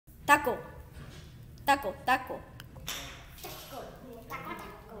Taco. Taco. Taco.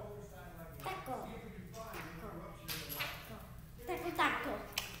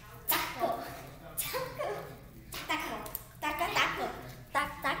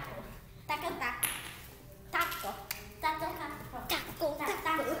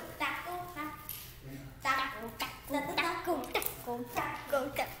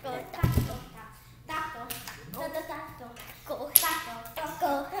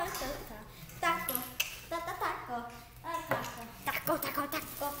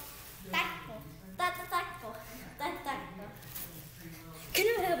 Can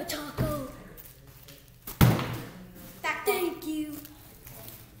I have a taco? Thank you.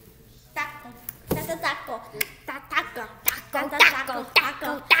 Taco. Taco. Taco. Taco. Taco.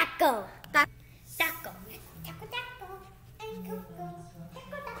 Taco. Taco. Taco. Taco. And coco.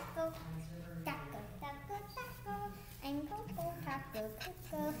 Taco. Taco. And coco.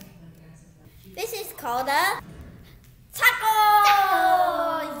 Taco. This is called a taco.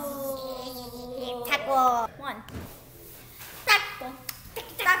 Taco. One. Taco.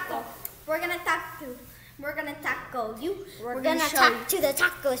 Taco. We're gonna taco you. We're gonna talk to the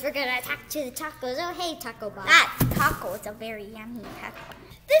tacos. We're gonna talk to the tacos. Oh, hey, Taco Bob. That taco is a very yummy taco.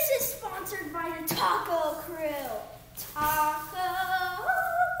 This is sponsored by the Taco Crew. Taco.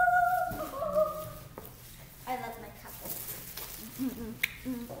 I love my taco.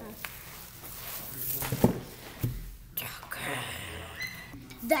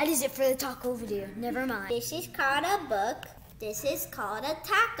 That is it for the taco video. Never mind. This is called a book. This is called a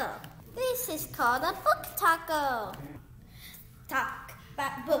taco. This is called a book taco.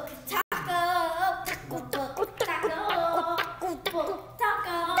 Book taco. Taco. Book taco. Book taco. Book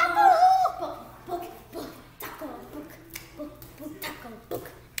taco. Book taco.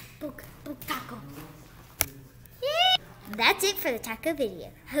 Book taco. That's it for the taco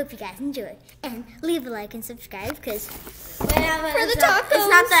video. Hope you guys enjoyed. And leave a like and subscribe because For the tacos. It's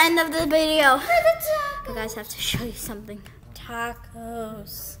not the end of the video. For the tacos. You guys have to show you something.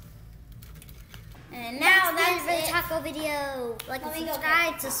 Tacos. And now that's it for it. the taco video. Like and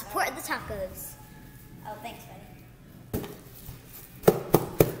subscribe to support the tacos. Oh, thanks, buddy.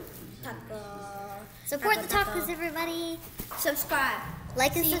 Taco. Support Taco, the tacos, taco. everybody. Subscribe.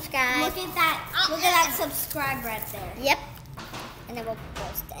 Like and subscribe. Look at that. Look at that subscribe right there. Yep. And then we'll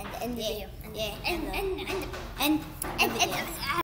post and end the video. Yeah. And And